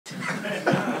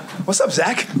What's up,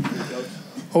 Zach?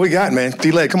 What we got, man?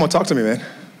 D-Leg, come on, talk to me, man.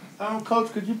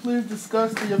 Coach, could you please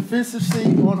discuss the efficiency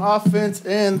on offense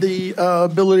and the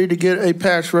ability to get a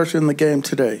pass rush in the game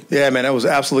today? Yeah, man, that was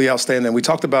absolutely outstanding. We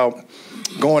talked about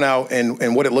going out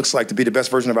and what it looks like to be the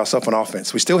best version of ourselves on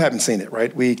offense. We still haven't seen it,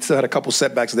 right? We still had a couple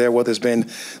setbacks there, whether it's been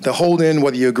the hold-in,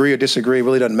 whether you agree or disagree, it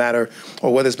really doesn't matter,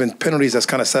 or whether it's been penalties that's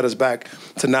kind of set us back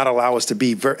to not allow us to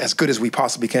be as good as we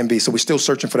possibly can be. So we're still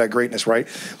searching for that greatness, right?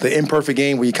 The imperfect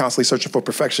game where you're constantly searching for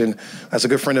perfection, as a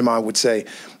good friend of mine would say.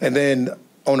 And then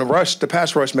on the rush, the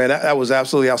pass rush, man, that was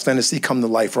absolutely outstanding to see come to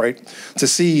life, right? To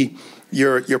see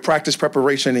your practice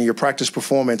preparation and your practice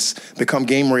performance become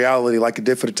game reality like it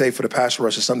did for the tape for the pass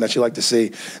rush is something that you like to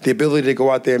see. The ability to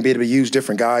go out there and be able to use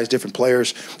different guys, different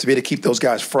players, to be able to keep those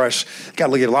guys fresh. Got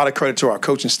to give a lot of credit to our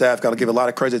coaching staff. Got to give a lot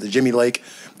of credit to Jimmy Lake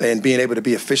and being able to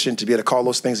be efficient, to be able to call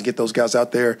those things and get those guys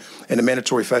out there in a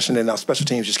mandatory fashion. And our special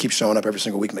teams just keep showing up every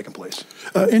single week making plays.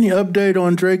 Any update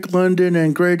on Drake London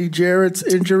and Grady Jarrett's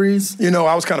injuries? You know,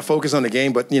 I was kind of focused on the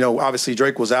game, but, you know, obviously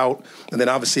Drake was out. And then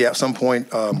obviously at some point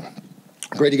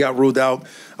Grady got ruled out.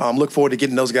 Look forward to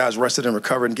getting those guys rested and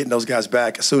recovered and getting those guys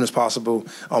back as soon as possible,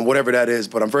 whatever that is.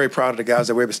 But I'm very proud of the guys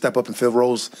that were able to step up and fill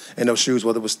roles in those shoes,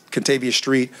 whether it was Kentavious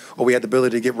Street or we had the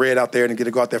ability to get Red out there and get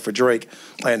to go out there for Drake.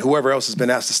 And whoever else has been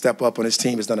asked to step up on his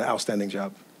team has done an outstanding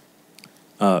job.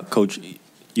 Coach,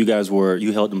 you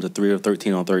held them to 3 of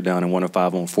 13 on third down and 1 of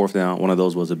 5 on fourth down. One of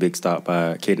those was a big stop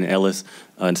by Caden Ellis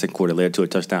in the second quarter, led to a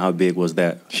touchdown. How big was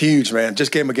that? Huge, man.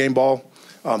 Just gave him a game ball.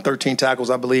 13 tackles,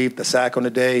 I believe, the sack on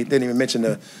the day. Didn't even mention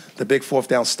the big fourth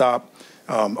down stop.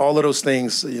 All of those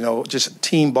things, you know, just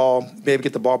team ball, be able to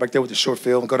get the ball back there with the short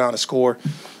field and go down and score.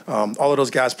 All of those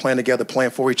guys playing together,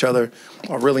 playing for each other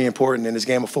are really important in this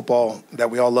game of football that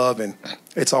we all love. And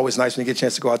it's always nice when you get a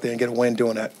chance to go out there and get a win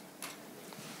doing that.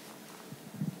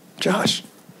 Josh.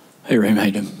 Hey, Raheem, how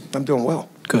you doing? I'm doing well.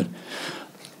 Good.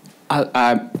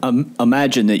 I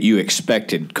imagine that you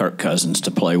expected Kirk Cousins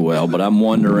to play well, but I'm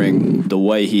wondering the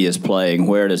way he is playing,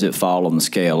 where does it fall on the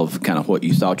scale of kind of what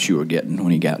you thought you were getting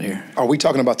when he got here? Are we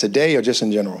talking about today or just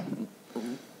in general?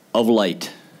 Of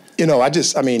late. You know,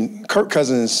 Kirk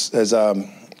Cousins has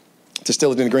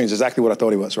distilled it in the greens exactly what I thought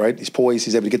he was, right? He's poised,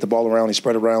 he's able to get the ball around, he's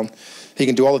spread around. He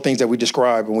can do all the things that we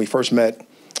described when we first met,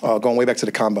 going way back to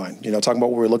the combine. You know, talking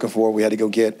about what we were looking for, we had to go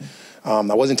get. I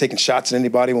wasn't taking shots at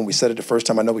anybody when we said it the first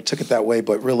time. I know we took it that way,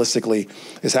 but realistically,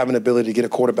 it's having the ability to get a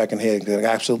quarterback in here and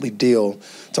absolutely deal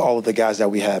to all of the guys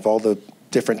that we have, all the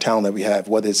different talent that we have,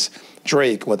 whether it's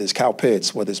Drake, whether it's Kyle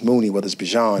Pitts, whether it's Mooney, whether it's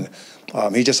Bijan.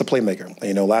 He's just a playmaker.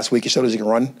 You know, last week he showed us he can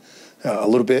run a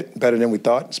little bit better than we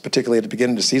thought, particularly at the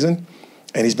beginning of the season.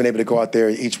 And he's been able to go out there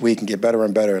each week and get better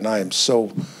and better. And I am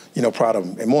so, you know, proud of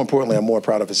him. And more importantly, I'm more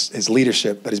proud of his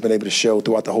leadership that he's been able to show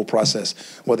throughout the whole process,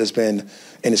 whether it's been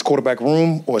in his quarterback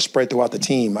room or spread throughout the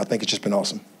team. I think it's just been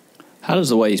awesome. How does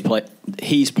the way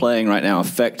he's playing right now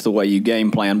affect the way you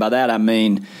game plan? By that I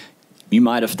mean, you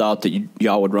might have thought that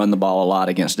y'all would run the ball a lot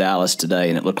against Dallas today,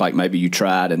 and it looked like maybe you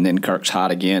tried, and then Kirk's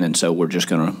hot again, and so we're just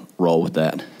going to roll with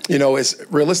that. You know, it's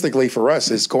realistically for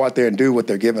us is go out there and do what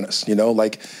they're giving us. You know,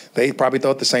 like they probably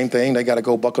thought the same thing. They got to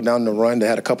go buckle down the run. They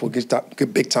had a couple of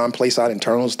good big-time play-side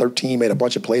internals. 13 made a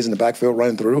bunch of plays in the backfield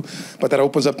running through. But that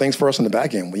opens up things for us on the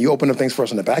back end. When you open up things for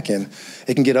us on the back end,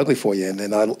 it can get ugly for you. And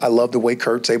then I love the way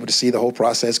Kurt's able to see the whole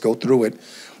process, go through it,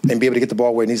 and be able to get the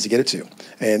ball where it needs to get it to.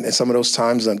 And some of those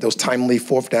times, those timely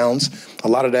fourth downs, a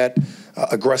lot of that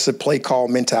aggressive play call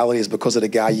mentality is because of the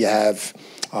guy you have,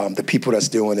 the people that's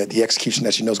doing it, the execution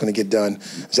that you know is going to get done.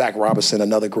 Zach Robinson,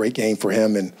 another great game for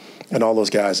him and all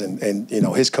those guys. And you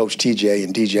know, his coach TJ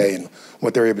and DJ and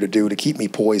what they're able to do to keep me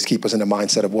poised, keep us in the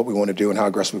mindset of what we want to do and how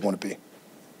aggressive we want to be.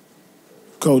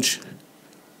 Coach,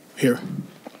 here.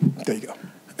 There you go.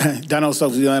 Donald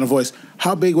Stokes, the Atlanta Voice.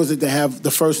 How big was it to have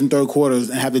the first and third quarters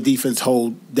and have the defense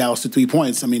hold Dallas to 3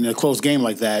 points? I mean, in a close game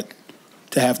like that,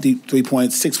 to have 3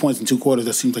 points, 6 points in 2 quarters,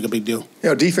 that seems like a big deal. You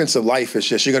know, defensive life is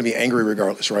just, you're going to be angry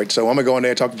regardless, right? So I'm going to go in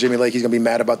there and talk to Jimmy Lake. He's going to be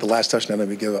mad about the last touchdown that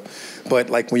we give up. But,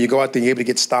 like, when you go out there and you're able to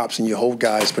get stops and you hold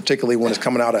guys, particularly when it's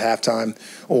coming out of halftime,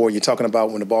 or you're talking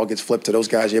about when the ball gets flipped to those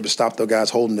guys, you're able to stop those guys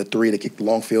holding the 3 to kick the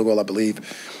long field goal, I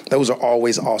believe. Those are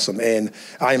always awesome. And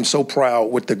I am so proud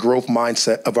with the growth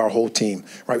mindset of our whole team,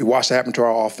 right? We watched it happen to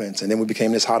our offense, and then we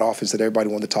became this hot offense that everybody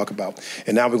wanted to talk about.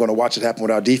 And now we're going to watch it happen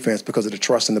with our defense because of the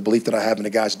trust and the belief that I have in the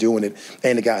guys doing it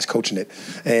and the guys coaching it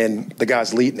and the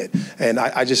guys leading it. And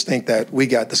I just think that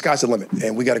the sky's the limit,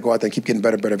 and we got to go out there and keep getting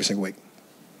better and better every single week.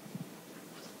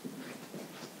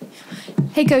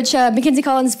 Hey, Coach. Mackenzie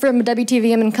Collins from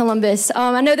WTVM in Columbus.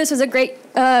 I know this was a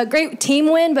great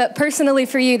team win, but personally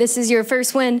for you, this is your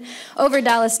first win over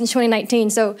Dallas in 2019.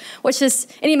 So what's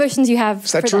just any emotions you have?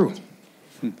 Is that true?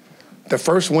 The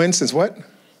first win since what?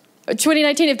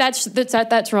 2019. If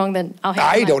that's wrong, then I'll have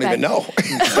I don't even know.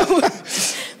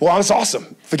 Well, it's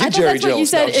awesome. Forget Jerry Jones.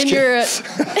 That's what you said in your.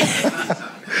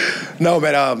 No,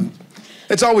 man.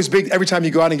 It's always big every time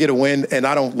you go out and get a win, and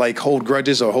I don't like hold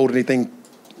grudges or hold anything,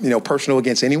 personal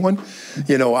against anyone.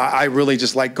 I really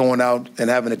just like going out and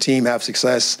having a team have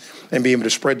success and being able to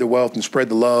spread the wealth and spread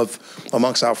the love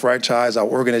amongst our franchise, our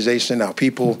organization, our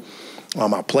people,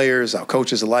 our players, our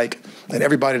coaches alike, and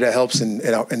everybody that helps in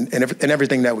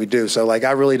everything that we do. So,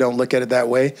 I really don't look at it that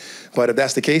way. But if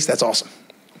that's the case, that's awesome.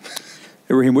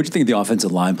 Hey, Raheem, what do you think of the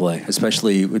offensive line play,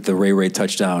 especially with the Ray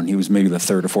touchdown? He was maybe the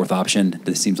third or fourth option.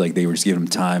 It seems like they were just giving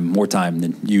him more time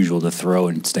than usual to throw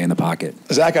and stay in the pocket.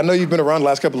 Zach, I know you've been around the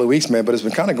last couple of weeks, man, but it's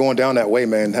been kind of going down that way,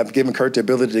 man. Have given Kurt the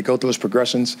ability to go through his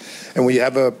progressions. And when you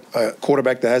have a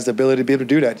quarterback that has the ability to be able to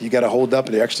do that, you got to hold up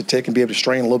the extra tick and be able to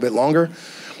strain a little bit longer.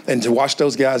 And to watch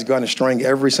those guys go on and string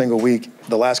every single week,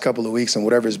 the last couple of weeks and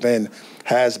whatever it's been,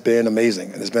 has been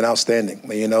amazing. And it's been outstanding.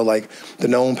 The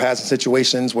known passing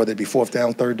situations, whether it be fourth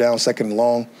down, third down, second and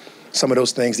long, some of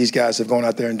those things, these guys have gone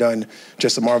out there and done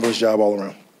just a marvelous job all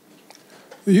around.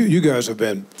 You guys have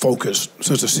been focused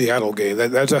since the Seattle game.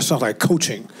 That sounds like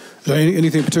coaching. Is there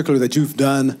anything particular that you've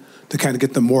done to kind of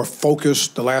get them more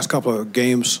focused the last couple of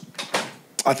games?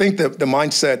 I think the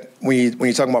mindset when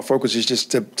you're talking about focus is just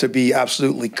to be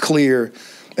absolutely clear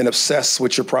and obsessed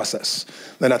with your process.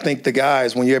 And I think the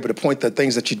guys, when you're able to point the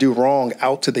things that you do wrong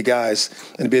out to the guys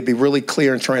and be really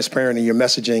clear and transparent in your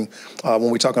messaging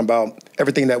when we're talking about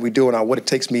everything that we do in our What It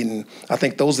Takes meeting, I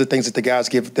think those are the things that the guys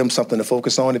give them something to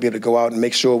focus on to be able to go out and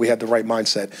make sure we have the right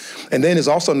mindset. And then it's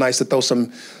also nice to throw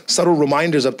some subtle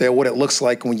reminders up there what it looks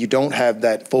like when you don't have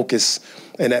that focus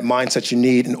and that mindset you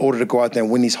need in order to go out there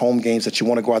and win these home games that you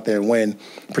want to go out there and win,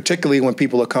 particularly when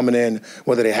people are coming in,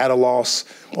 whether they had a loss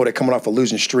or they're coming off a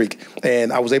losing streak.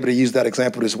 And I was able to use that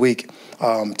example this week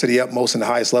to the utmost and the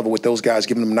highest level with those guys,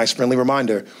 giving them a nice friendly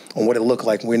reminder on what it looked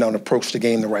like when we don't approach the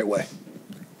game the right way.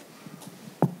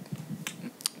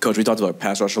 Coach, we talked about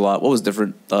pass rush a lot. What was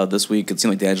different this week? It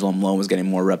seemed like D'Angelo Malone was getting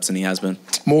more reps than he has been.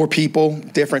 More people,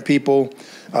 different people.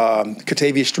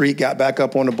 Catavia Street got back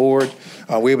up on the board.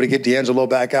 We were able to get D'Angelo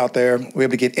back out there. We were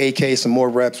able to get AK some more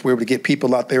reps. We were able to get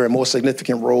people out there in more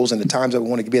significant roles and the times that we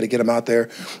wanted to be able to get them out there.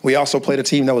 We also played a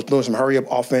team that was doing some hurry-up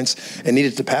offense and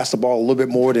needed to pass the ball a little bit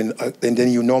more than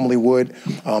you normally would.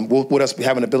 With us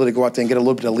having the ability to go out there and get a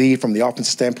little bit of lead from the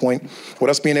offensive standpoint. With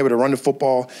us being able to run the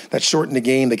football, that shortened the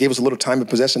game. That gave us a little time of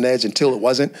possession edge until it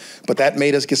wasn't. But that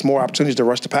made us get some more opportunities to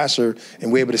rush the passer,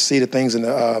 and we were able to see the things and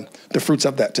the fruits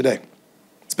of that today.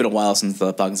 It's been a while since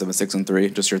the Falcons have been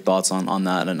 6-3. Just your thoughts on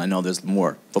that, and I know there's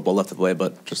more football left to play,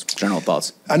 but just general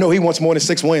thoughts. I know he wants more than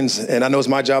 6 wins, and I know it's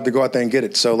my job to go out there and get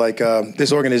it. So,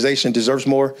 this organization deserves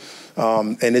more,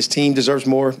 and this team deserves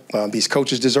more. These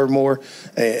coaches deserve more,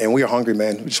 and we are hungry,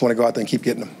 man. We just want to go out there and keep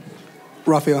getting them.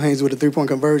 Raphael Haynes with a three-point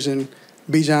conversion.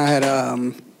 Bijan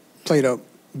had played a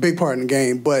big part in the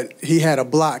game, but he had a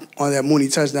block on that Mooney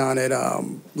touchdown that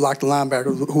blocked the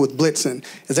linebacker who was blitzing.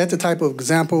 Is that the type of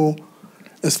example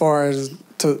as far as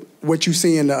to what you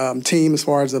see in the team as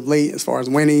far as of late, as far as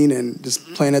winning and just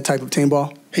playing that type of team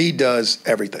ball? He does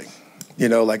everything.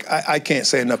 I can't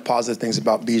say enough positive things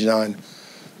about Bijan.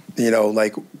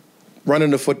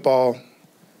 Running the football,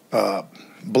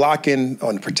 blocking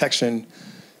on protection,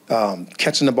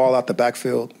 catching the ball out the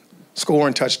backfield,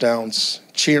 scoring touchdowns,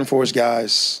 cheering for his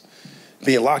guys,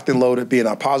 being locked and loaded, being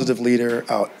our positive leader,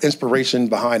 our inspiration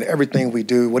behind everything we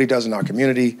do, what he does in our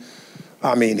community.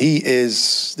 I mean, he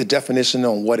is the definition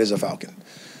on what is a Falcon.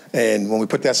 And when we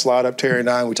put that slide up, Terry and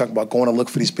I, we talk about going to look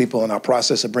for these people in our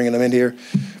process of bringing them in here.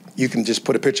 You can just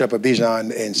put a picture up of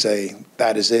Bijan and say,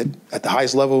 that is it at the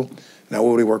highest level. Now,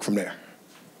 where would we work from there?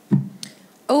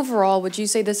 Overall, would you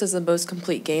say this is the most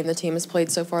complete game the team has played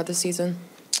so far this season?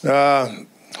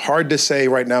 Hard to say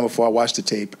right now before I watch the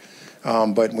tape.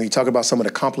 But when you talk about some of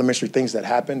the complimentary things that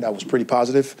happened, that was pretty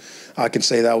positive. I can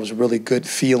say that was a really good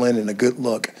feeling and a good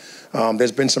look.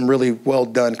 There's been some really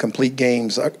well-done, complete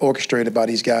games orchestrated by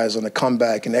these guys on the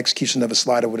comeback and execution of a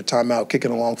slider with a timeout,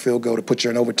 kicking a long field goal to put you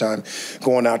in overtime,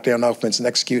 going out there on offense and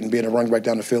executing, being able to run right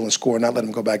down the field and score, not let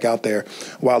them go back out there,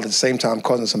 while at the same time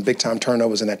causing some big-time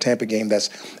turnovers in that Tampa game.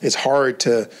 It's hard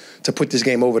to put this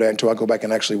game over there until I go back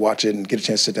and actually watch it and get a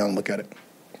chance to sit down and look at it,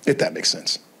 if that makes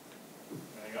sense.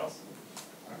 Anything else?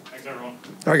 All right, thanks, everyone.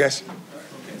 All right, guys.